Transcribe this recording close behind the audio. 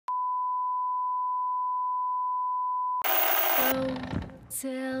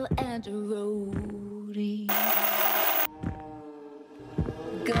Tell and a roadie.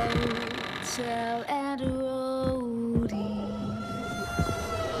 Go tell and a roadie.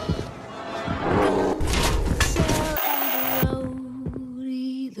 Go tell and a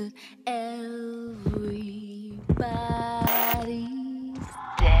roadie that everybody's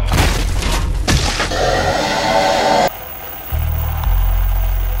dead.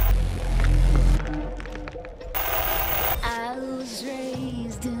 I was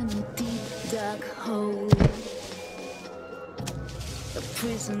raised in a deep dark hole, a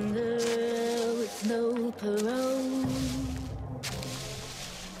prisoner with no parole.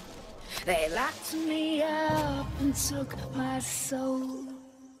 They locked me up and took my soul.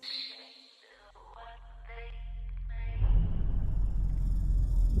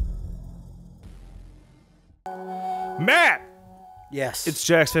 Matt! Yes. It's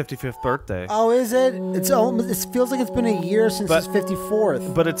Jack's 55th birthday. Oh, is it? It's almost. It feels like it's been a year since his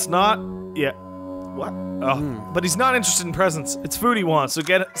 54th. But it's not. Yeah. What? Oh. But he's not interested in presents. It's food he wants, so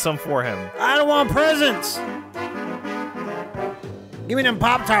get some for him. I don't want presents. Give me them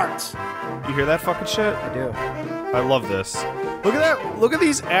Pop-Tarts. You hear that fucking shit? I do. I love this. Look at that. Look at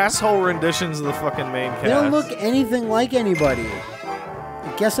these asshole renditions of the fucking main cast. They don't look anything like anybody.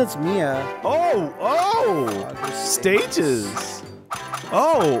 I guess that's Mia. Oh! Stages.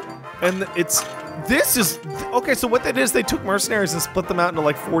 Oh, and this is okay. So what they did is they took mercenaries and split them out into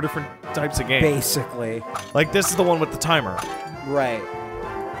like 4 different types of games. Basically. Like this is the one with the timer. Right.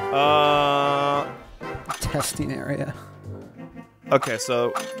 Testing area. Okay,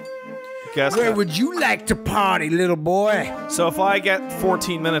 so guess Where that. would you like to party, little boy? So if I get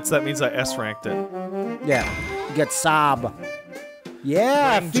 14 minutes, that means I S-ranked it. Yeah. You get Saab.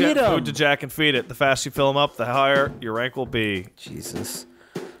 Yeah, Bring feed him. food to Jack and feed it. The faster you fill him up, the higher your rank will be. Jesus.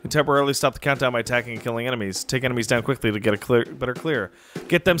 You temporarily stop the countdown by attacking and killing enemies. Take enemies down quickly to get a better clear.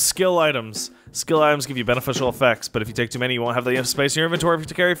 Get them skill items. Skill items give you beneficial effects, but if you take too many, you won't have the space in your inventory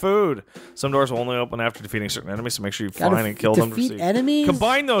to carry food. Some doors will only open after defeating certain enemies, so make sure you find and kill them to defeat receive. enemies?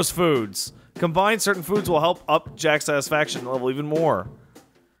 Combine those foods. Combine certain foods will help up Jack's satisfaction level even more.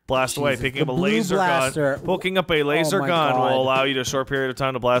 Blast away. Jesus, Picking up the a blue laser blaster. gun. Poking up a laser my gun God. will allow you to a short period of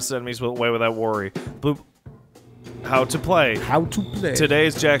time to blast enemies away without worry. How to play. How to play. Today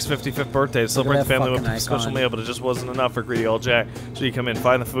is Jack's 55th birthday. To celebrate the that family with fucking a special icon. meal, but it just wasn't enough for greedy old Jack. So you come in,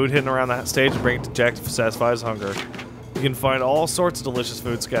 find the food hidden around that stage, and bring it to Jack to satisfy his hunger. You can find all sorts of delicious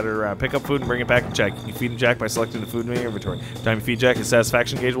food scattered around. Pick up food and bring it back to Jack. You can feed Jack by selecting the food in your inventory. Every time you feed Jack, his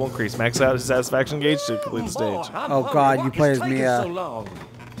satisfaction gauge will increase. Max out his satisfaction gauge to complete the stage. Oh God, you play as Mia.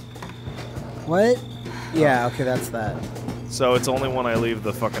 What? Yeah, okay, that's that. So it's only when I leave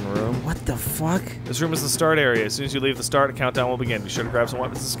the fucking room. What the fuck? This room is the start area. As soon as you leave the start, a countdown will begin. Be sure to grab some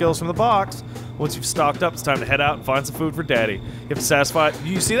weapons and skills from the box. Once you've stocked up, it's time to head out and find some food for Daddy. You have to satisfy.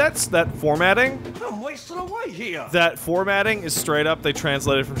 You see that formatting? I'm wasting away here. That formatting is straight up. They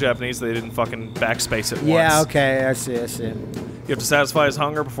translated from Japanese. They didn't fucking backspace it once. Yeah, okay, I see, I see. You have to satisfy his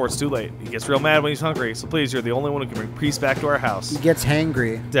hunger before it's too late. He gets real mad when he's hungry. So please, you're the only one who can bring peace back to our house. He gets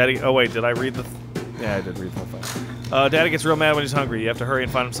hangry. Daddy. Oh wait, did I read the? Yeah, I did read the whole thing. Daddy gets real mad when he's hungry. You have to hurry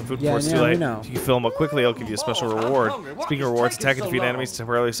and find him some food before it's too late. know. If you fill him up quickly, he'll give you a special reward. Speaking of rewards, attack and defeat enemies to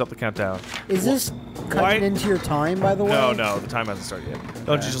temporarily stop the countdown. Is this cutting into your time, by the way? No, the time hasn't started yet.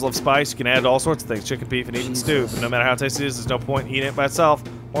 Don't you just love spice? You can add all sorts of things. Chicken, beef, and even stew. But no matter how tasty it is, there's no point in eating it by itself.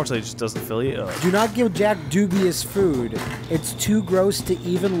 Unfortunately, it just doesn't fill you up. Do not give Jack dubious food. It's too gross to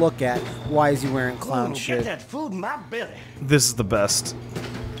even look at. Why is he wearing clown shit? Get that food in my belly. This is the best.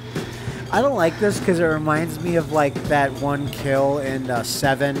 I don't like this because it reminds me of like that one kill in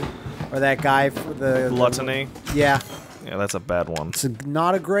 7, or that guy for the Gluttony. Yeah, Yeah, that's a bad one. it's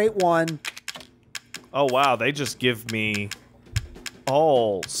not a great one. Oh wow, they just give me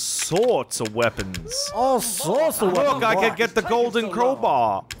all sorts of weapons. All sorts of Look, I could get the golden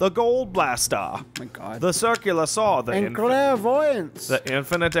crowbar, the gold blaster, Oh my God. the circular saw, and clairvoyance. the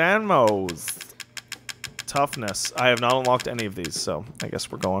infinite ammos. Toughness. I have not unlocked any of these, so I guess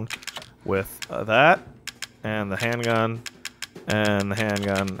we're going with that, and the handgun, and the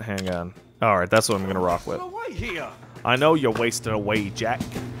handgun. Alright, that's what I'm gonna rock with. Away here. I know you're wasting away, Jack.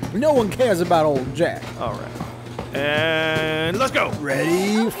 No one cares about old Jack. Alright. And let's go!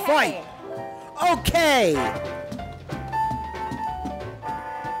 Ready, fight. Okay.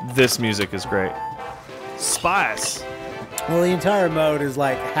 This music is great. Spice! Well, the entire mode is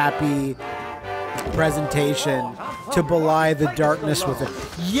like happy presentation to belie the darkness with it.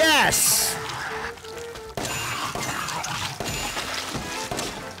 Yes!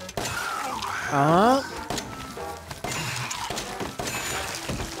 Uh-huh.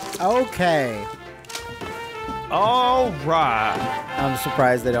 Okay. All right. I'm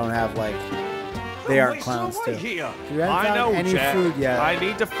surprised they don't have like they aren't Wasting clowns away too. here. You haven't I found know, any Jack. food yet. I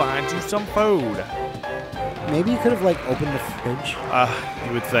need to find you some food. Maybe you could have like opened the fridge.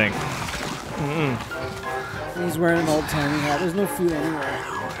 You would think. He's wearing an old timey hat. There's no food anywhere.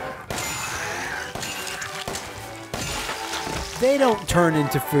 They don't turn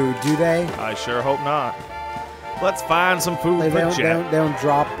into food, do they? I sure hope not. Let's find some food Like, for they Jack. don't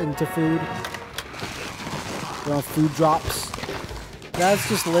drop into food. They don't food drops. That's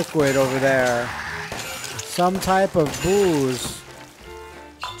just liquid over there. Some type of booze.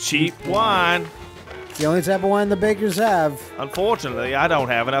 Cheap wine. It's the only type of wine the bakers have. Unfortunately, I don't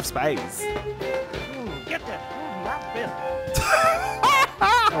have enough space. Get that food, my belly.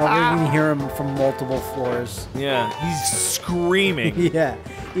 Or we can hear him from multiple floors. Yeah, he's screaming. Yeah,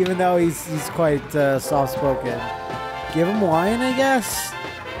 even though he's quite soft-spoken. Give him wine, I guess.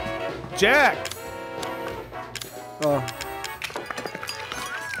 Jack! Oh.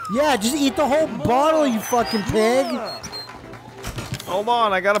 Yeah, just eat the whole bottle, you fucking pig. Hold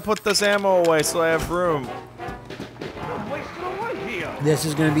on, I gotta put this ammo away so I have room. I'm wasting away here. This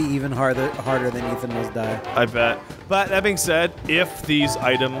is gonna be even harder than Ethan Must Die. I bet. But that being said, if these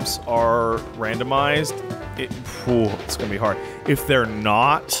items are randomized, it's gonna be hard. If they're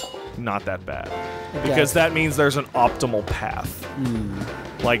not that bad. Because that means there's an optimal path.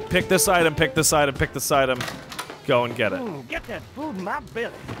 Like, pick this item, pick this item, pick this item, go and get it. Get that food, my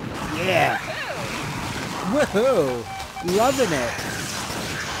belly. Yeah. Woohoo! Loving it.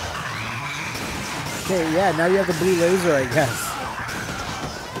 Okay, yeah, now you have the blue laser, I guess.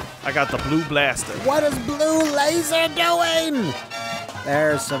 I got the blue blaster. What is blue laser doing?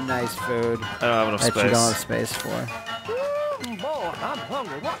 There's some nice food I don't have enough that you don't have space. space for. Boy, I'm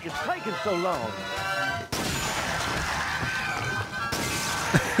hungry. What is taking so long?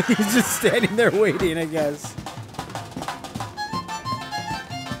 He's just standing there waiting, I guess.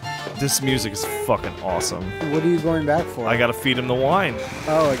 This music is fucking awesome. What are you going back for? I gotta feed him the wine.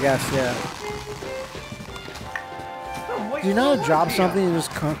 Oh, I guess, yeah. Do you know how to drop something and just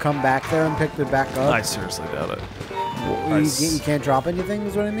come back there and pick it back up? I seriously doubt it. You can't drop anything,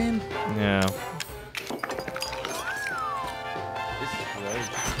 is what I mean? Yeah.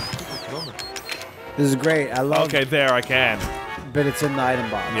 This is great. I love Okay, there, I can. but it's in the item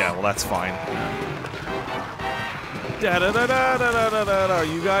box. Yeah, well, that's fine. Da-da-da-da-da-da-da-da. Are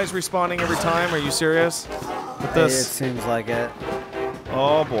you guys respawning every time? Are you serious with It this? seems like it.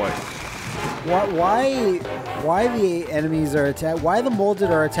 Oh, boy. Why the enemies are why the molded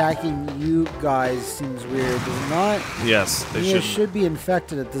are attacking you guys seems weird. Does it not? Yes, they You should. should be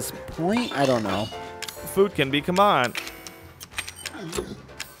infected at this point. I don't know. Food can be combined.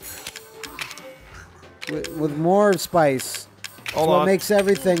 With more spice. Hold What on. makes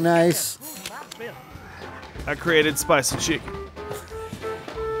everything nice. I created spicy chicken.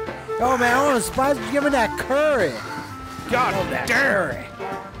 Oh man, I want to spice. Give me that curry. God That damn. curry.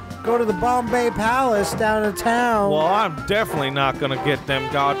 Go to the Bombay Palace down in town. Well, I'm definitely not gonna get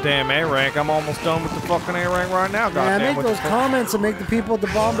them goddamn A rank. I'm almost done with the fucking A rank right now. Man, Goddamn. make with those the comments and make the people at the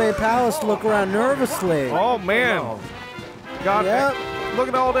Bombay Palace look around nervously. Oh man. God. Yep. Look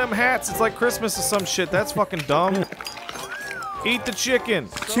at all them hats. It's like Christmas or some shit. That's fucking dumb. Eat the chicken.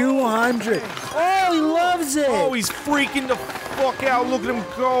 200. Oh, he loves it. Oh, he's freaking the fuck out. Look at him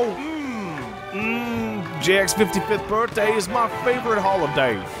go. Jack's 55th birthday is my favorite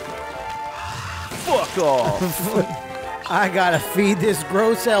holiday. Fuck off. I gotta feed this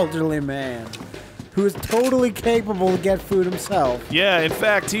gross elderly man who is totally capable to get food himself. Yeah, in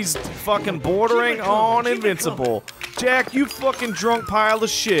fact, he's fucking bordering on invincible. Jack, you fucking drunk pile of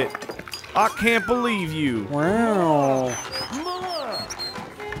shit. I can't believe you. Wow.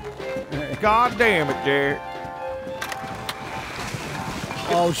 God damn it, Jack.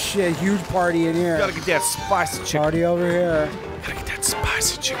 Oh shit, huge party in here. Gotta get that spicy chicken. Party over here. Gotta get that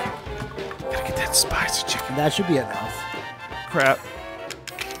spicy chicken. Gotta get that spicy chicken. That should be enough. Crap.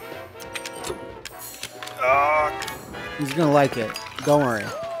 He's gonna like it. Don't worry.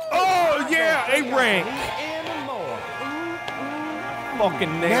 Oh, yeah, A rank.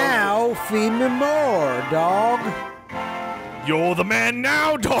 Fucking nailed Now feed me more, dog. it. You're the man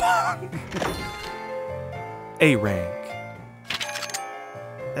now, dog. A rank.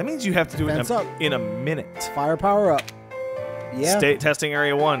 That means you have to do it Fence up. in a minute. Firepower up. Yeah. State testing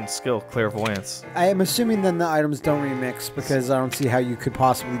area 1, skill, clairvoyance. I am assuming then the items don't remix because I don't see how you could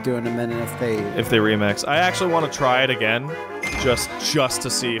possibly do it in a minute If they remix. I actually want to try it again, just to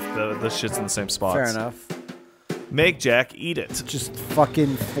see if the shit's in the same spots. Fair enough. Make Jack eat it. Just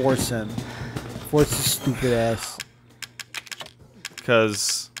fucking force him. Force his stupid ass.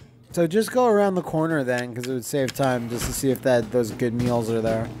 Because So just go around the corner then, because it would save time just to see if those good meals are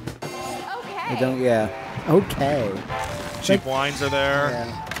there. Okay. I don't. Yeah. Okay. Cheap wines are there.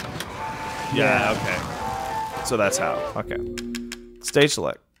 Yeah. Okay. So that's how. Okay. Stage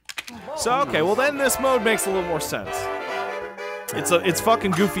select. So okay, well then this mode makes a little more sense. It's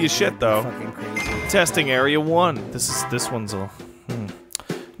fucking goofy as shit though. Fucking crazy. Testing area 1. This one's a.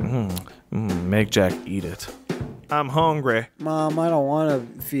 Make Jack eat it. I'm hungry. Mom, I don't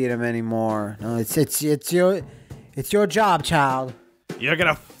want to feed him anymore. No, it's your job, child. You're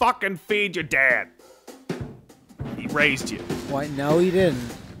gonna fucking feed your dad. He raised you. What? No, he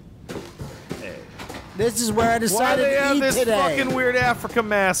didn't. This is where I Why decided do they to have eat this today. fucking weird Africa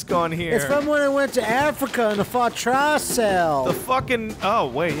mask on here? It's from when I went to Africa in the Fortress cell. The fucking. Oh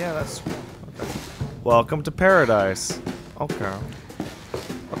wait, yeah, that's. Okay. Welcome to paradise. Okay.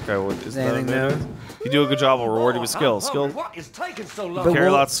 Okay, what is that? Anything new? You do a good job, I'll reward you with skills. Skills. What is taking so long? But Carry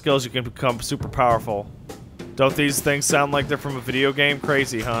we'll- lots of skills, you can become super powerful. Don't these things sound like they're from a video game?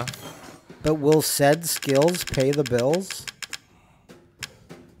 Crazy, huh? But will said skills pay the bills?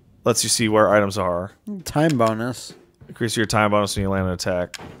 Lets you see where items are. Time bonus. Increase your time bonus when you land an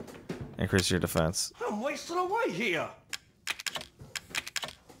attack. Increase your defense. I'm wasting away here.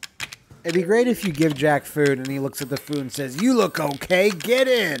 It'd be great if you give Jack food and he looks at the food and says, "You look okay. Get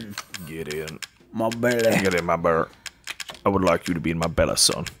in." Get in. My belly. Get in my belly. I would like you to be in my belly,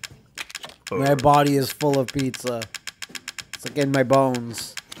 son. My body is full of pizza. It's like in my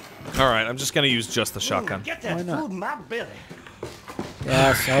bones. Alright, I'm just gonna use just the shotgun. Get that Why not? food in my belly.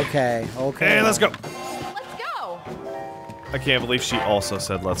 Yes. Okay. Okay. Hey, let's go. Let's go. I can't believe she also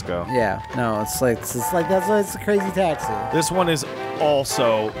said let's go. Yeah. No. It's like that's why it's a crazy taxi. This one is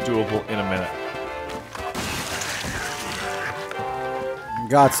also doable in a minute.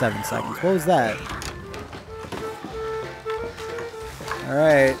 God, 7 seconds. What was that? All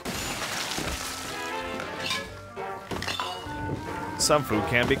right. Some food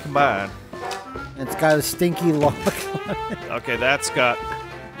can be combined. It's got a stinky lock on it. Okay, that's got.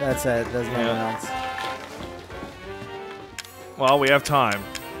 That's it. There's nothing Yeah. else. Well, we have time.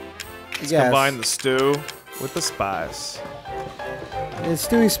 Let's Yes. combine the stew with the spice.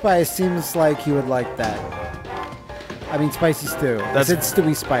 Stewie Spice seems like he would like that. I mean, spicy stew. That's- It's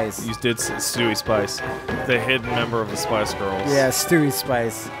Stewie Spice. You did Stewie Spice, the hidden member of the Spice Girls. Yeah, Stewie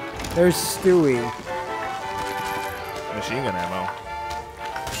Spice. There's Stewie. Machine gun ammo.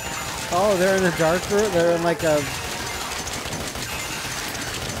 Oh, they're in a dark room. They're in like a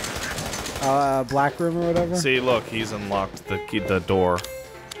black room or whatever. See, look, he's unlocked the door.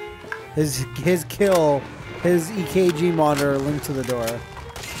 His kill, his EKG monitor linked to the door.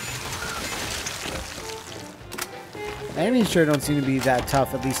 Enemies sure don't seem to be that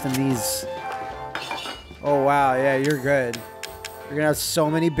tough, at least in these. Oh wow, yeah, you're good. You're gonna have so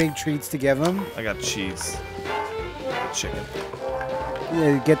many big treats to give him. I got cheese. Chicken.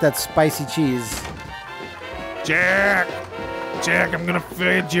 Yeah, get that spicy cheese. Jack! Jack, I'm gonna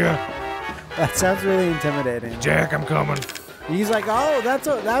feed you. That sounds really intimidating. Jack, I'm coming. He's like, oh, that's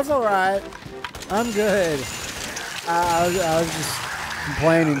all right. I'm good. I was just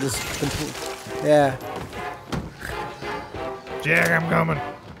complaining, yeah. Jack, I'm coming.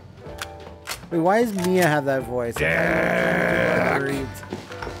 Wait, why does Mia have that voice? Jack!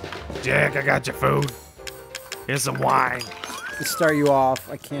 Jack, I got your food. Here's some wine. To start you off,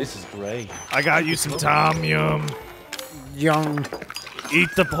 I can't. This is great. I got you some Tom Yum. Young. Eat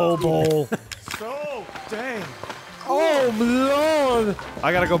the po' bowl. So, dang. Oh, Lord.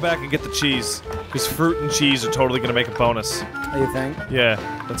 I gotta go back and get the cheese. Because fruit and cheese are totally gonna make a bonus. You think? Yeah,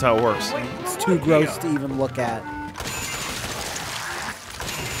 that's how it works. It's too gross to even look at.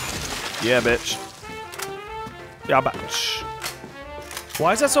 Yeah, bitch. Yeah, bitch.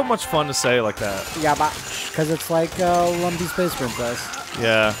 Why is that so much fun to say like that? Yeah, because it's like Lumpy Space Princess.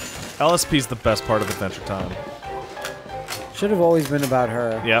 Yeah. LSP's the best part of Adventure Time. Should have always been about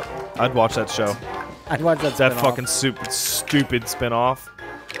her. Yep. I'd watch that show. I'd watch that. That spin-off. fucking stupid spin-off.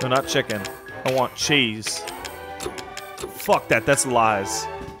 No, not chicken. I want cheese. Fuck that. That's lies.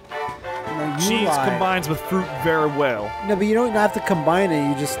 No, you Cheese lie. combines with fruit very well. No, but you don't have to combine it.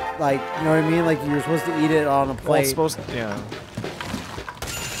 You just like, you know what I mean? Like you're supposed to eat it on a Well, plate. it's supposed to, yeah.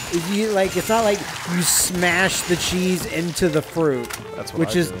 If you like, it's not like you smash the cheese into the fruit. That's what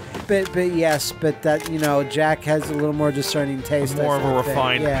Which I is, do. but yes, but that Jack has a little more discerning taste. More of I a think.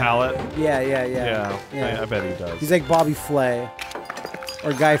 refined Yeah. palate. Yeah. Yeah. I bet he does. He's like Bobby Flay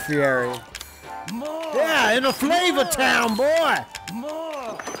or Guy Fieri. More. Yeah, in a flavor town, boy.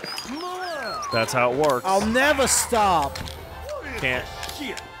 More. More. That's how it works. I'll never stop. Can't.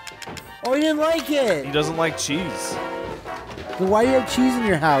 Shit. Oh, he didn't like He it. doesn't like cheese. Then why do you have cheese in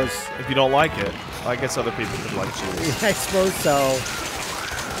your house? If you don't like it, I guess other people could like cheese. I suppose so.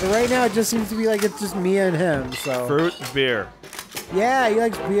 But right now, it just seems to be like it's just me and him. So. Fruit, beer. Yeah, he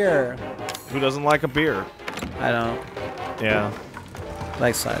likes beer. Who doesn't like a beer? I don't Yeah,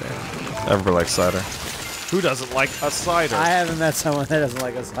 like cider. everybody likes cider. Who doesn't like a cider? I haven't met someone that doesn't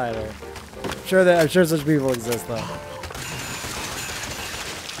like a cider. I'm sure such people exist though.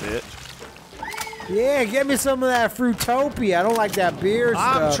 Bitch. Yeah, get me some of that Fruitopia. I don't like that beer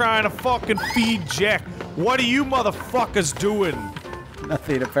I'm stuff. trying to fucking feed Jack. What are you motherfuckers doing?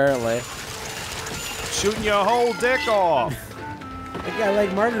 Nothing apparently. Shooting your whole dick off. Like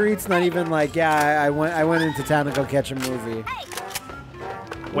Marguerite's not even like, yeah, I went into town to go catch a movie.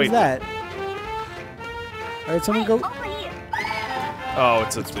 Wait. What's that? Alright, someone go. Oh,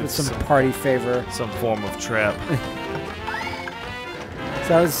 it's It's some party favor. some form of trap.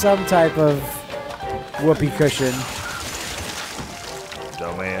 So it's some type of whoopee cushion.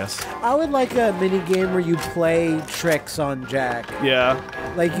 Dumbass. I would like a mini game where you play tricks on Jack. Yeah,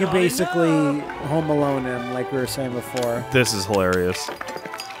 Like you basically Home Alone him, like we were saying before. this is hilarious.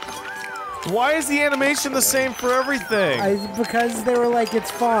 Why is the animation the same for everything? Because they were like,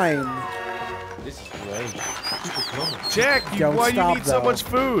 it's fine. Jack, Don't why do you stop, need so though. much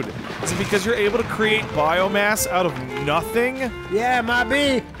food? Is it because you're able to create biomass out of nothing? Yeah, it might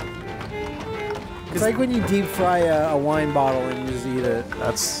be. It's like when you deep fry a wine bottle and you just eat it.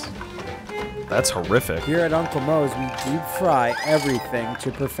 That's horrific. Here at Uncle Moe's, we deep fry everything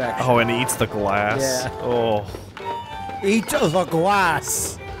to perfection. Oh, and he eats the glass. Yeah. Oh, Eat the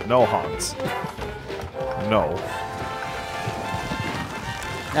glass. no, Hans. No.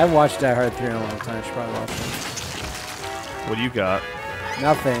 I haven't watched Die Hard 3 in a long time. I should probably watch it. What do you got?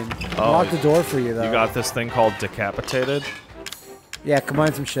 Nothing. Oh, Lock the door for you, though. You got this thing called decapitated. Yeah,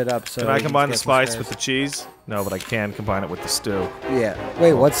 combine some shit up. So Can I we combine the just get spice some with the cheese? No, but I can combine it with the stew. spares. Yeah.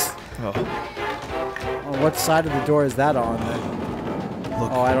 Wait, what's... Oh. On what side of the door is that on, then?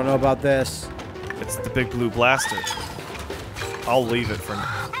 Look. Oh, I don't know about this. It's the big blue blaster. I'll leave it for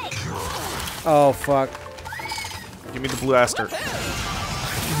now. Oh, fuck. Give me the blaster.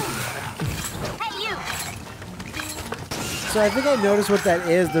 So I think I noticed what that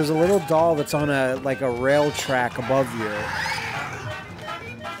is. There's a little doll that's on a rail track above you.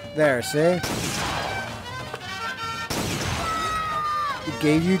 There, see? It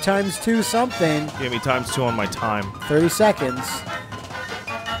gave you ×2 something. Give me ×2 on my time. 30 seconds.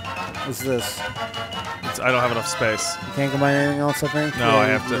 What's this? I don't have enough space. You can't combine anything else, I think? No, Yeah, I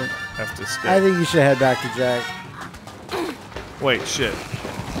you have do. to escape. I think you should head back to Jack. Wait, shit.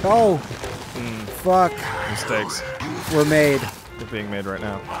 Oh! Fuck. Mistakes. We're made. They're being made right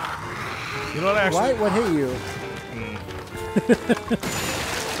now. You know what actually? What hit you?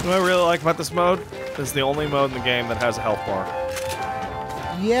 You know what I really like about this mode? It's the only mode in the game that has a health bar.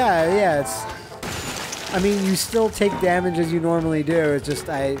 Yeah, it's... I mean, you still take damage as you normally do. It's just,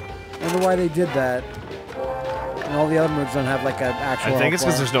 I wonder why they did that. And all the other modes don't have, like, an actual I think it's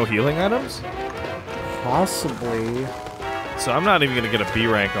because health there's no healing items. bar. Possibly. So I'm not even going to get a B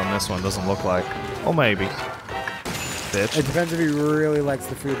rank on this one, doesn't look like. Oh, maybe. Bitch. It depends if he really likes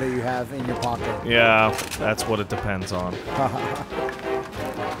the food that you have in your pocket. Yeah, that's what it depends on.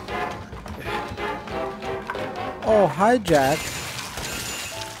 Oh, hi, Jack.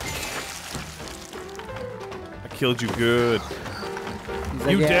 I killed you good. He's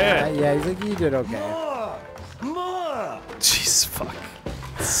like, You yeah, dead. Yeah, he's like, you did okay. Jeez, fuck.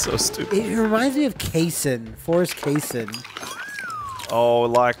 It's so stupid. It reminds me of Kaysen, Forrest Kaysen. Oh, I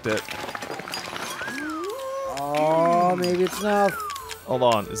liked it. Oh, maybe it's enough. Hold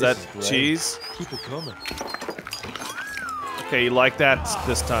on, is that cheese? Keep it coming. Okay, you like that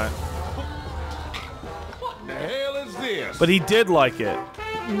this time. The hell is this? But he did like it.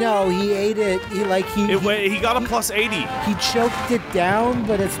 No, he ate it. He He got a plus 80. he choked it down,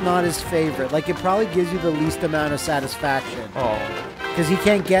 but it's not his favorite. Like, it probably gives you the least amount of satisfaction. Oh, Because he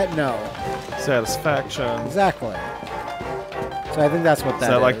can't get no. satisfaction. Exactly. So I think that's what that is. Is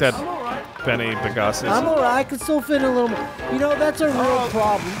that like that Benny Benghazi? I'm alright. I can still fit in a little more. You know, that's a real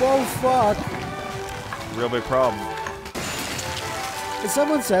problem. Whoa, fuck. Real big problem. If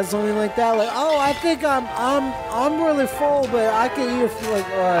someone says something like that, like, "Oh, I think I'm really full, but I can eat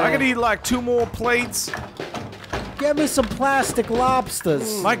I could eat like 2 more plates. Get me some plastic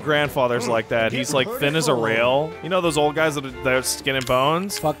lobsters." My grandfather's like that. He's like thin as a rail. You know those old guys that are skin and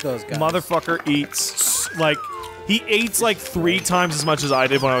bones? Fuck those guys. Motherfucker eats like he eats like 3 times as much as I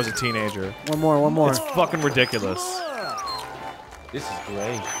did when I was a teenager. One more. It's fucking ridiculous. This is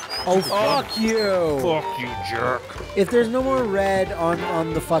great. Oh, fuck you! Fuck you, jerk. If there's no more red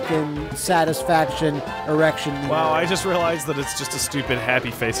on the fucking satisfaction erection meter. Wow, I just realized that it's just a stupid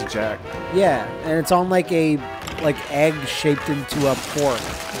happy face of Jack. Yeah, and it's on like a egg shaped into a fork.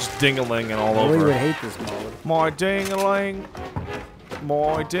 Just ding-a-ling and all I really would over. hate this mode. My ding-a-ling.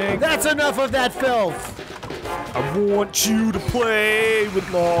 My ding. That's enough of that filth! I want you to play with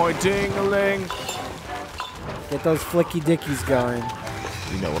my ding-a-ling. Get those flicky dickies going.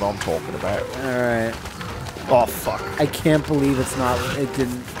 You know what I'm talking about. Alright. Oh, fuck. I can't believe it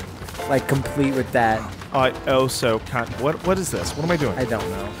didn't, like, complete with that. I also can't. What is this? What am I doing? I don't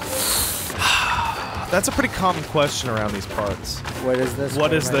know. That's a pretty common question around these parts. What is this?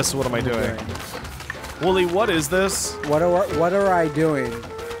 What is this? What am I doing? Wooly, what is this? What are I doing?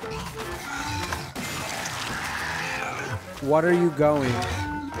 What are you going?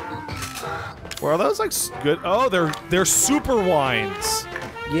 Were those like good? Oh, they're super wines.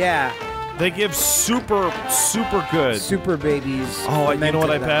 Yeah, They give super good. super babies. Oh, you know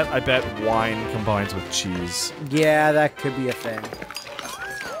what I fermented bet? them. I bet wine combines with cheese. Yeah, that could be a thing.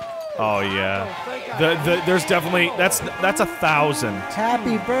 Oh yeah. There's definitely that's 1,000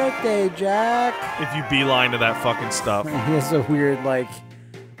 Happy birthday, Jack! if you beeline to that fucking stuff. He has a weird, like,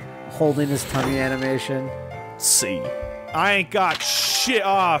 holding his tummy animation. See, I ain't got shit.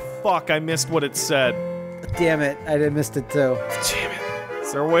 Ah, fuck! I missed what it said. Damn it, I missed it too. Damn it.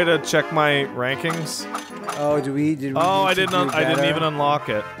 Is there a way to check my rankings? Oh, did we? Oh, need to do I didn't better? even unlock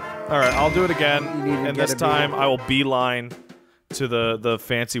it. All right, I'll do it again. You need to And get this a time beer. I will beeline to the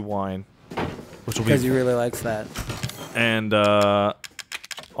fancy wine, which will be. Because he really likes that. And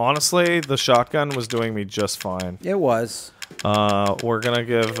honestly, the shotgun was doing me just fine. It was. We're gonna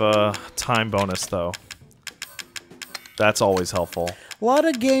give a time bonus though. That's always helpful. A lot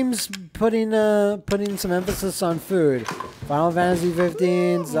of games putting some emphasis on food. Final Fantasy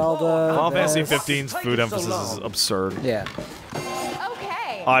 15, Zelda. Final Fantasy this. 15's food emphasis is absurd. Yeah.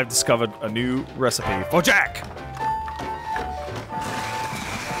 Okay. I've discovered a new recipe for Jack.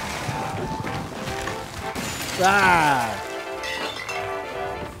 Ah!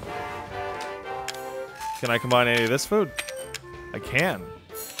 Can I combine any of this food? I can.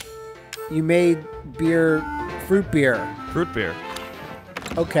 You made beer, fruit beer. Fruit beer.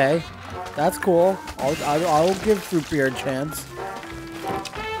 Okay, that's cool. I'll give fruit beer a chance.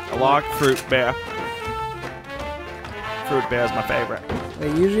 I like fruit beer. Fruit beer is my favorite. They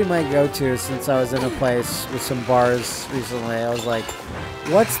usually my go-to since I was in a place with some bars recently. I was like,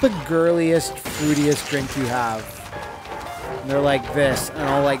 "What's the girliest, fruitiest drink you have?" And they're like this, and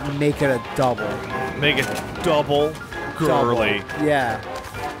I'll like make it a double. Make it double girly. Double. Yeah.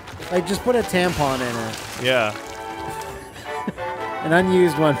 Like just put a tampon in it, Yeah. an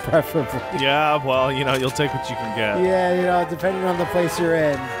unused one preferably. Yeah, well, you know, you'll take what you can get. Yeah, you know, depending on the place you're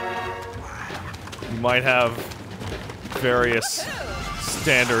in. You might have various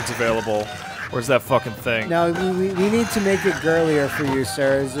standards available. Where's that fucking thing? Now, we need to make it girlier for you,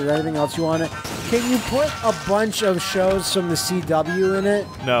 sir. Is there anything else you want to... Can you put a bunch of shows from the CW in it?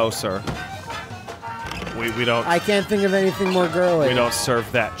 No, sir. We don't I can't think of anything more girly. we don't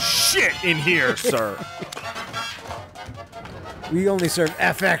serve that shit in here, sir. We only serve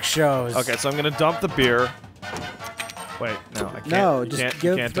FX shows. Okay, so I'm gonna dump the beer. Wait, no, I can't. No, you just can't,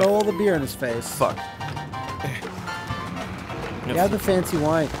 you can't throw dump. all the beer in his face. Fuck. You have the fancy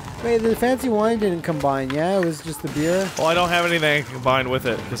wine. Wait, the fancy wine didn't combine, yeah? It was just the beer? Well, I don't have anything combined with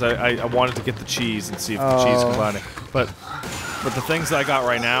it because I wanted to get the cheese and see if the cheese combined it. But the things that I got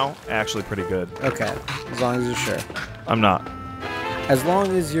right now, actually pretty good. Okay, as long as you're sure. I'm not. As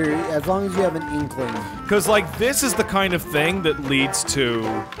long as you have an inkling. Because, like, this is the kind of thing that leads to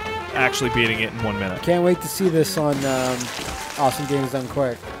actually beating it in 1 minute. Can't wait to see this on Awesome Games Done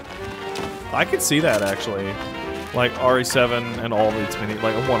Quick. I could see that, actually. Like, RE7 and all of its mini,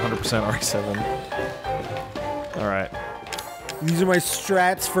 like, a 100% RE7. Alright. These are my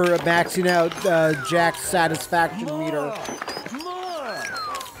strats for maxing out Jack's satisfaction meter.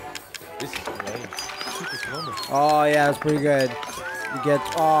 This is great. Super slumber. Oh, yeah, that's pretty good. You get...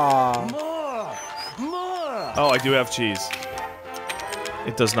 Aw. More! Oh, I do have cheese.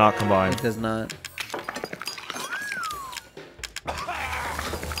 It does not combine. It does not.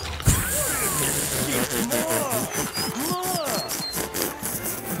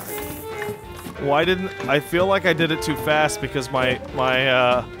 Why didn't... I feel like I did it too fast because my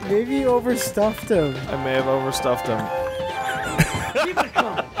Maybe you overstuffed him. I may have overstuffed him. Keep it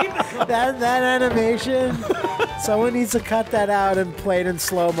coming. Keep it coming. That animation, someone needs to cut that out and play it in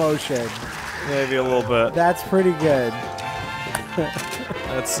slow motion. Maybe a little bit. That's pretty good.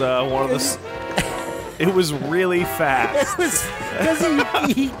 That's one of the... It was really fast.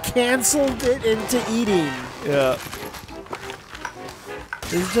 Because he canceled it into eating. Yeah.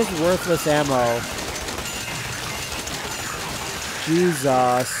 It's just worthless ammo.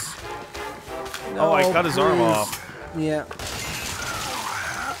 Jesus. Oh, I No, cut his arm please. off. Yeah.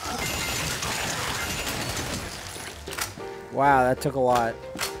 Wow, that took a lot.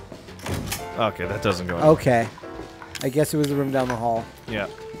 Okay, that doesn't go in. Okay. I guess it was the room down the hall. Yeah.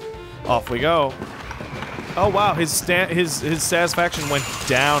 Off we go. Oh wow, his satisfaction went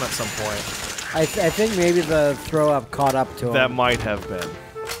down at some point. I think maybe the throw up caught up to him. That might have been.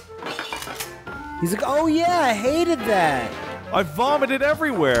 He's like, oh yeah, I hated that. I vomited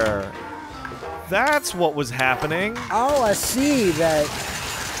everywhere. That's what was happening. Oh, I see that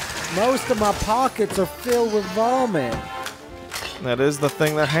most of my pockets are filled with vomit. That is the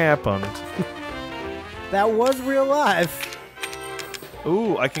thing that happened. That was real life.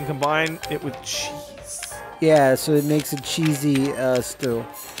 Ooh, I can combine it with cheese. Yeah, so it makes a cheesy stew.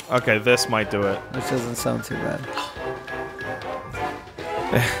 Okay, this might do it. Which doesn't sound too bad.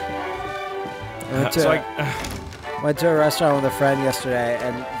 Went to a restaurant with a friend yesterday,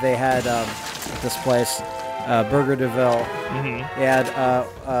 and they had this place, Burger de Ville. Mm-hmm. They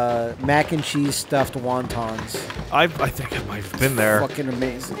had mac and cheese stuffed wontons. I think I might have been there. Fucking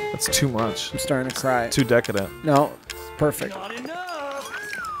amazing. That's too much. I'm starting to cry. Too decadent. No, it's perfect.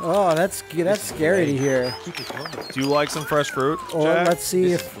 Oh, that's scary to hear. Do you like some fresh fruit, Or Jack? let's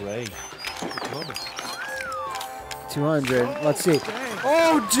see if 200. Let's see.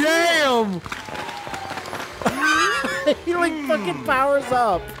 Oh damn! He like fucking powers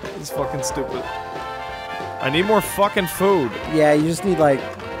up. It's fucking stupid. I need more fucking food. Yeah, you just need like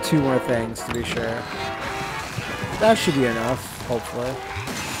 2 more things to be sure. That should be enough, hopefully.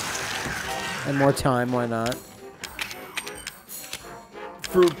 And more time, why not?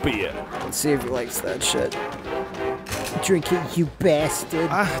 Fruit beer. Let's see if he likes that shit. Drink it, you bastard.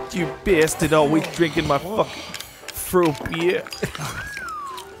 Ah, you bastard, always drinking my fucking fruit beer.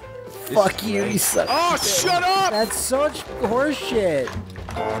 Fuck you, you suck. Oh, shut up! That's such horseshit.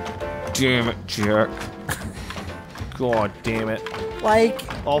 Damn it, Jack. God damn it. Like,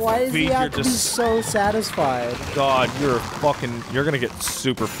 I'll why does he feed have your to be so satisfied? God, you're gonna get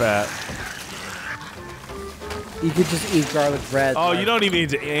super fat. You could just eat garlic bread. Oh, like, you don't even need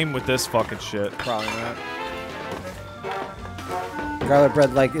to aim with this fucking shit. Probably not. Garlic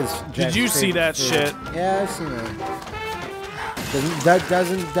bread, like, is. Did you see that shit? Yeah, I've seen it.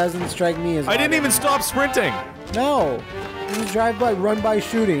 Doesn't strike me as. I didn't even stop sprinting. No, you just drive by, run by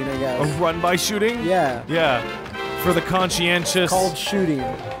shooting, I guess. A run by shooting? Yeah. Yeah. For the conscientious. Called shooting.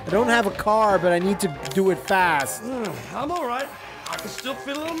 I don't have a car, but I need to do it fast. I'm all right. I can still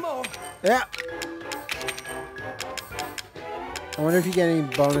fit a little more. Yeah. I wonder if you get any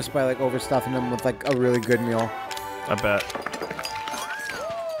bonus by like overstuffing them with like a really good meal. I bet.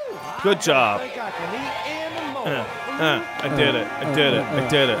 Good job. I think I can eat and more. I did it. I did it. I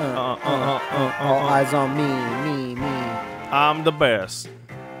did it. All eyes on me. I'm the best.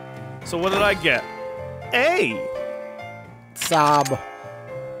 So what did I get? A. Sob.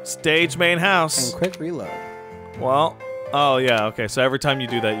 Stage main house. And quick reload. Well, oh yeah, okay. So every time you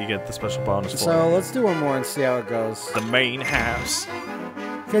do that, you get the special bonus for So it. let's do one more and see how it goes. The main house.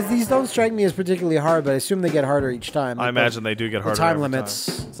 Because these don't strike me as particularly hard, but I assume they get harder each time. I imagine they do get the harder. time every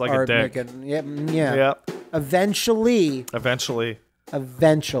limits. time. It's like are a dick. making- yeah. Yep. Eventually. Eventually.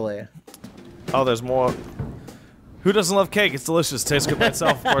 Oh, there's more. Who doesn't love cake? It's delicious. Tastes good by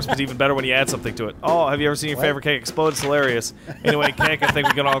itself, of course, but even better when you add something to it. Oh, have you ever seen your favorite cake explode? It's hilarious. Anyway, cake, I think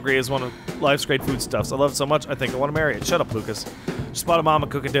we can all agree, is one of life's great foodstuffs. I love it so much, I think I want to marry it. Shut up, Lucas. Just bought a mama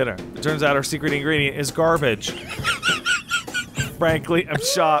cooking dinner. It turns out our secret ingredient is garbage. Frankly, I'm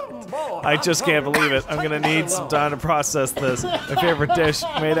shocked. I just can't believe it. I'm gonna need some time to process this. My favorite dish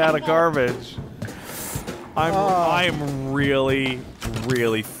made out of garbage. I'm really,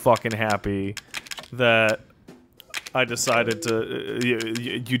 really fucking happy that I decided to.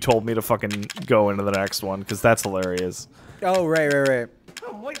 You told me to fucking go into the next one because that's hilarious. Oh, right.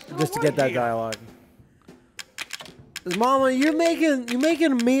 I'm wasting Just to away get that here. dialogue. Mama, you're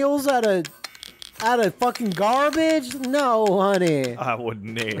making meals out of fucking garbage? No, honey. I would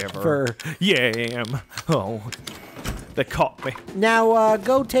never. For- Yeah, oh, they caught me. Now,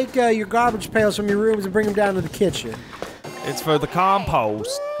 go take your garbage pails from your rooms and bring them down to the kitchen. It's for the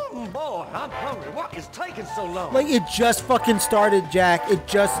compost. Boy, I'm hungry. What is taking so long? Like, it just fucking started, Jack. It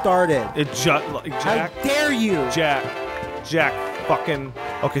just started. It just Jack. How dare you? Jack, fucking.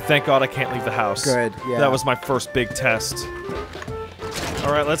 Okay, thank God I can't leave the house. Good, yeah. That was my first big test.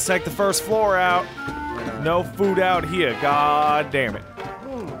 All right, let's take the first floor out. No food out here. God damn it.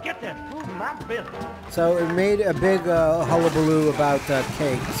 Get that food in my business. So it made a big hullabaloo about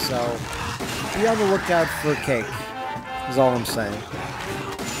cake. So be on the lookout for cake. Is all I'm saying.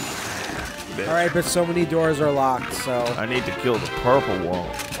 All right, but so many doors are locked. So I need to kill the purple one.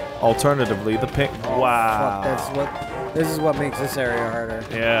 Alternatively, the pink. Wow. Fuck, this is what makes this area harder.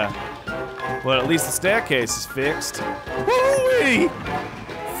 Yeah. But at least the staircase is fixed. Woo-wee!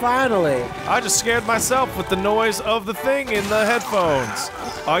 Finally. I just scared myself with the noise of the thing in the headphones.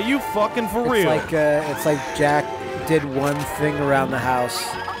 Are you fucking for real? It's like Jack did one thing around the house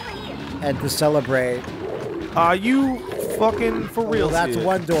and to celebrate. Are you fucking for real? Well, that's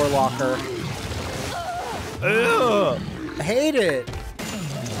one door locker. Ugh. I hate it.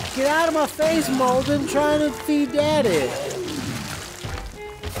 Get out of my face, Molden. Trying to feed Daddy.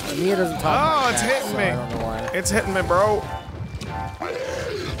 Mia doesn't talk Oh, like it's that, hitting so me. I don't know why. It's hitting me, bro.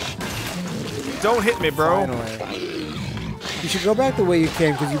 Don't hit me, bro. Finally. You should go back the way you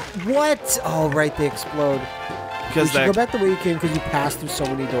came because you... What? Oh, right, they explode. You Because should go back the way you came because you passed through so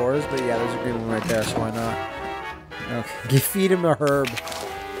many doors. But yeah, there's a green one right there, so why not? Okay. You feed him a herb.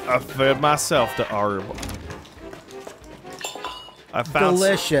 I fed myself to herb. I found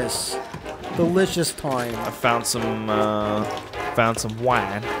Delicious. Delicious time. I found some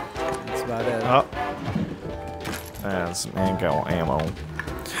wine. That's about it. Oh. And some ammo.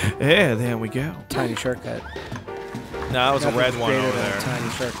 Yeah, there we go. Tiny shortcut. No, that was a red one Greater over than a there. tiny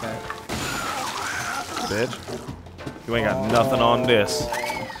shortcut. Bitch. You ain't got nothing on this.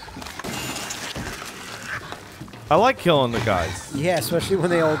 I like killing the guys. Yeah, especially when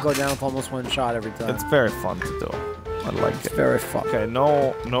they all go down with almost one shot every time. It's very fun to do. I like It's it. very fun. Okay,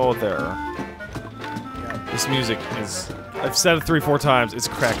 no there. This music is... I've said it 3-4 times. It's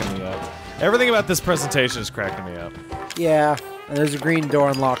cracking me up. Everything about this presentation is cracking me up. Yeah, and there's a green door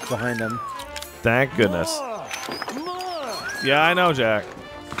unlocked behind him. Thank goodness. Yeah, I know, Jack.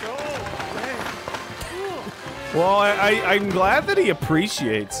 Well, I'm glad that he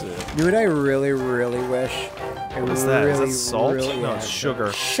appreciates it. You know what I really, really wish? What is that? Is that salt? No, it's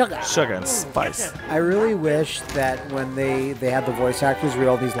sugar. Sugar. Sugar and spice. I really wish that when they had the voice actors read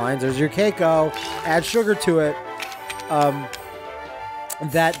all these lines, there's your Keiko, add sugar to it,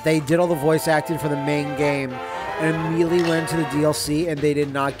 that they did all the voice acting for the main game and immediately went to the DLC and they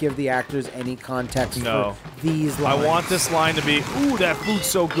did not give the actors any context No. for these I lines. want this line to be, ooh, that food's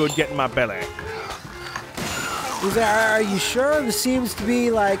so good, get in my belly. He's like, are you sure? This seems to be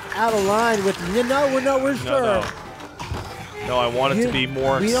like out of line with, we're sure. No, I want it to be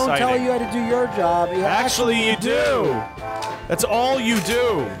more we exciting. don't tell you how to do your job. Actually, you do. That's all you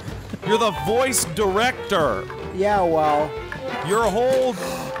do. You're the voice director. Yeah, well. Your whole...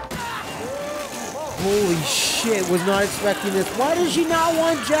 Holy shit, was not expecting this. Why does she not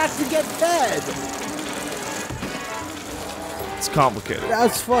want Jack to get fed? It's complicated.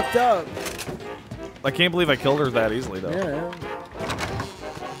 That's fucked up. I can't believe I killed her that easily, though. Yeah.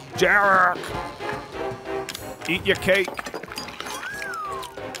 Jarek! Eat your cake.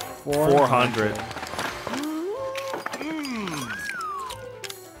 400.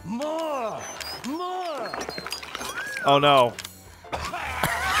 More! Oh, no.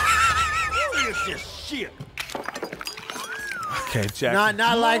 What is this shit? Okay, Jack.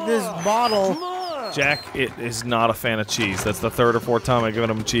 Not like this bottle. Jack is not a fan of cheese. That's the 3rd or 4th time I've given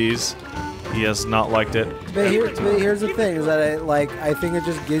him cheese. He has not liked it. But here's the thing: is that I think it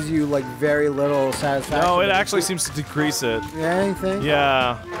just gives you like very little satisfaction. No, it actually seems to decrease it. Yeah, you think?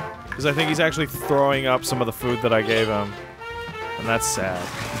 Yeah, because I think he's actually throwing up some of the food that I gave him, and that's sad.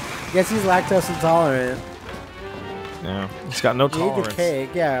 Guess he's lactose intolerant. Yeah, he's got no You eat tolerance. the cake,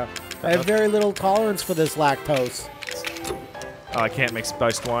 yeah. I have very little tolerance for this lactose. Oh, I can't make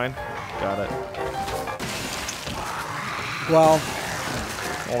spiced wine. Got it. Well,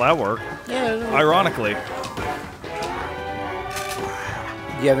 that worked. yeah. Ironically. Do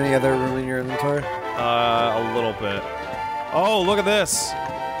you have any other room in your inventory? A little bit. Oh, look at this.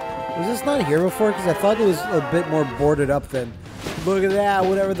 Was this not here before? Because I thought it was a bit more boarded up than. Look at that,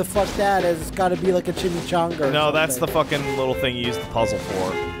 whatever the fuck that is. It's got to be like a chimichanga. Or No, that's the something. fucking little thing you use the puzzle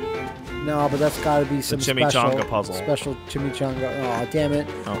for. No, but that's got to be some chimichanga special, puzzle. Special chimichanga. Oh, damn it.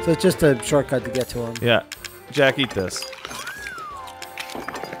 Oh. So it's just a shortcut to get to him. Yeah. Jack, eat this.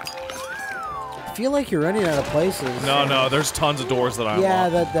 I feel like you're running out of places. No, there's tons of doors that I Yeah,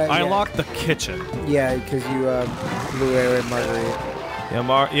 unlocked. that I yeah. unlocked the kitchen. Yeah, because you blew away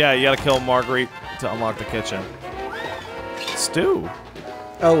Marguerite. Yeah, you gotta kill Marguerite to unlock the kitchen. Stew.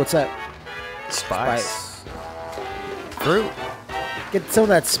 Oh, what's that? Spice. Fruit. Get some of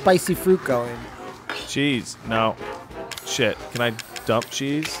that spicy fruit going. Cheese. No. Shit. Can I dump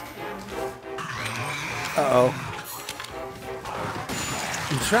cheese? Uh-oh.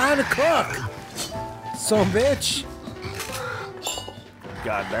 I'm trying to cook. So, bitch.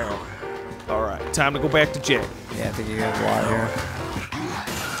 God damn. All right, time to go back to Jack. Yeah, I think you got a lot here.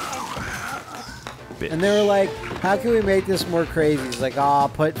 Bitch. And they were like, how can we make this more crazy? He's like, oh,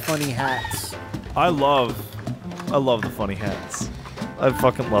 put funny hats. I love the funny hats. I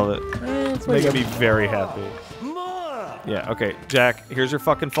fucking love it. It's Making me very happy. Yeah, okay, Jack, here's your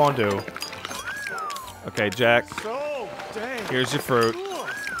fucking fondue. Okay, Jack, here's your fruit.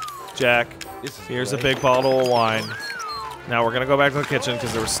 Jack, here's a big bottle of wine. Now we're gonna go back to the kitchen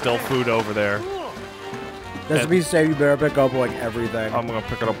because there was still food over there. That's be said, you better pick up like everything. I'm gonna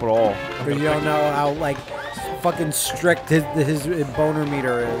pick it up at all. Because you don't know how like fucking strict his boner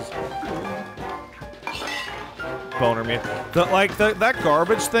meter is. Boner meat. That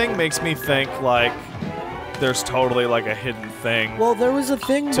garbage thing makes me think like there's totally like a hidden thing Well, there was a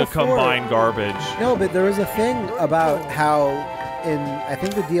thing to before. combine garbage. No, but there was a thing about how in I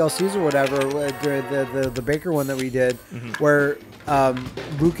think the DLCs or whatever, the Baker one that we did, where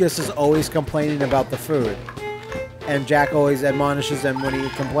Lucas is always complaining about the food, and Jack always admonishes him when he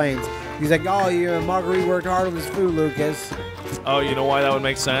complains. He's like, "Oh, Marguerite worked hard on this food, Lucas." Oh, you know why that would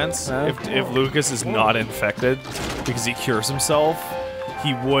make sense? Huh? If Lucas is not infected because he cures himself,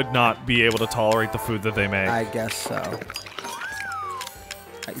 he would not be able to tolerate the food that they make. I guess so.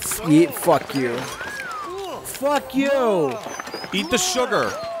 Fuck you. Fuck you. Eat the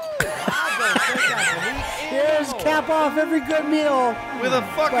sugar Here's cap off every good meal with a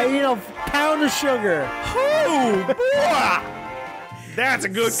by fucking. eating a pound of sugar. Oh, boy! That's a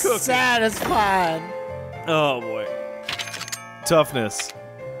good cookie. Satisfying. Oh boy. Toughness.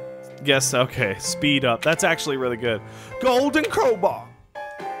 Yes. Okay. Speed up. That's actually really good. Golden crowbar.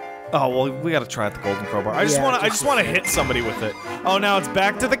 Oh well, we gotta try out the golden crowbar. I just Yeah, wanna. I just- just wanna hit somebody with it. Oh, now it's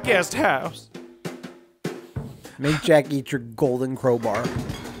back to the guest house. Make Jack eat your golden crowbar.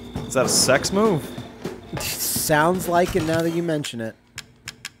 Is that a sex move? Sounds like it now that you mention it.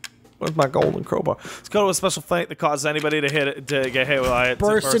 Where's my golden crowbar? Let's go to a special feint that causes anybody to get hit with it. to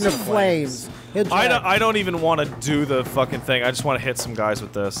Burst into flames. Hit Jack. I don't even want to do the fucking thing. I just want to hit some guys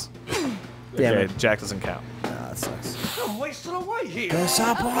with this. Damn Okay, it. Jack doesn't count. Nah, that sucks. I'm wasting away here.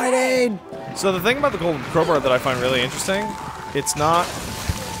 Disappointing. So the thing about the golden crowbar that I find really interesting, it's not.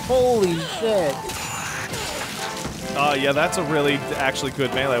 Holy shit. Yeah, that's a really actually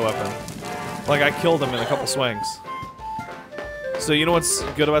good melee weapon. Like I killed him in a couple swings. So you know what's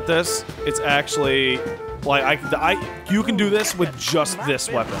good about this? It's actually like you can do this with just this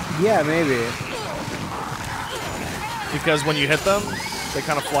weapon Yeah, maybe. because when you hit them, they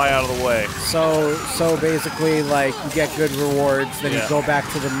kind of fly out of the way. So basically, like, you get good rewards, then Yeah. you go back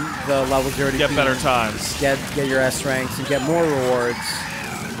to the levels you already Get beat, better times. get your S ranks, and get more rewards.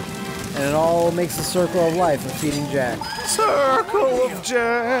 And it all makes the circle of life of feeding Jack. Circle of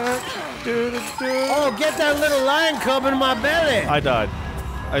Jack. Oh, get that little lion cub in my belly! I died.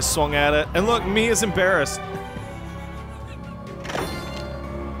 I swung at it, and look, me is embarrassed.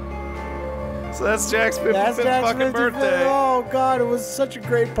 So that's Jack's 55th That's Jack's fucking 55th. birthday. Oh god, it was such a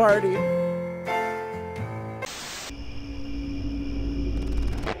great party.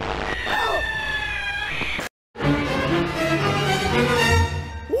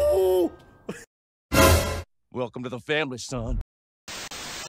 Welcome to the family, son.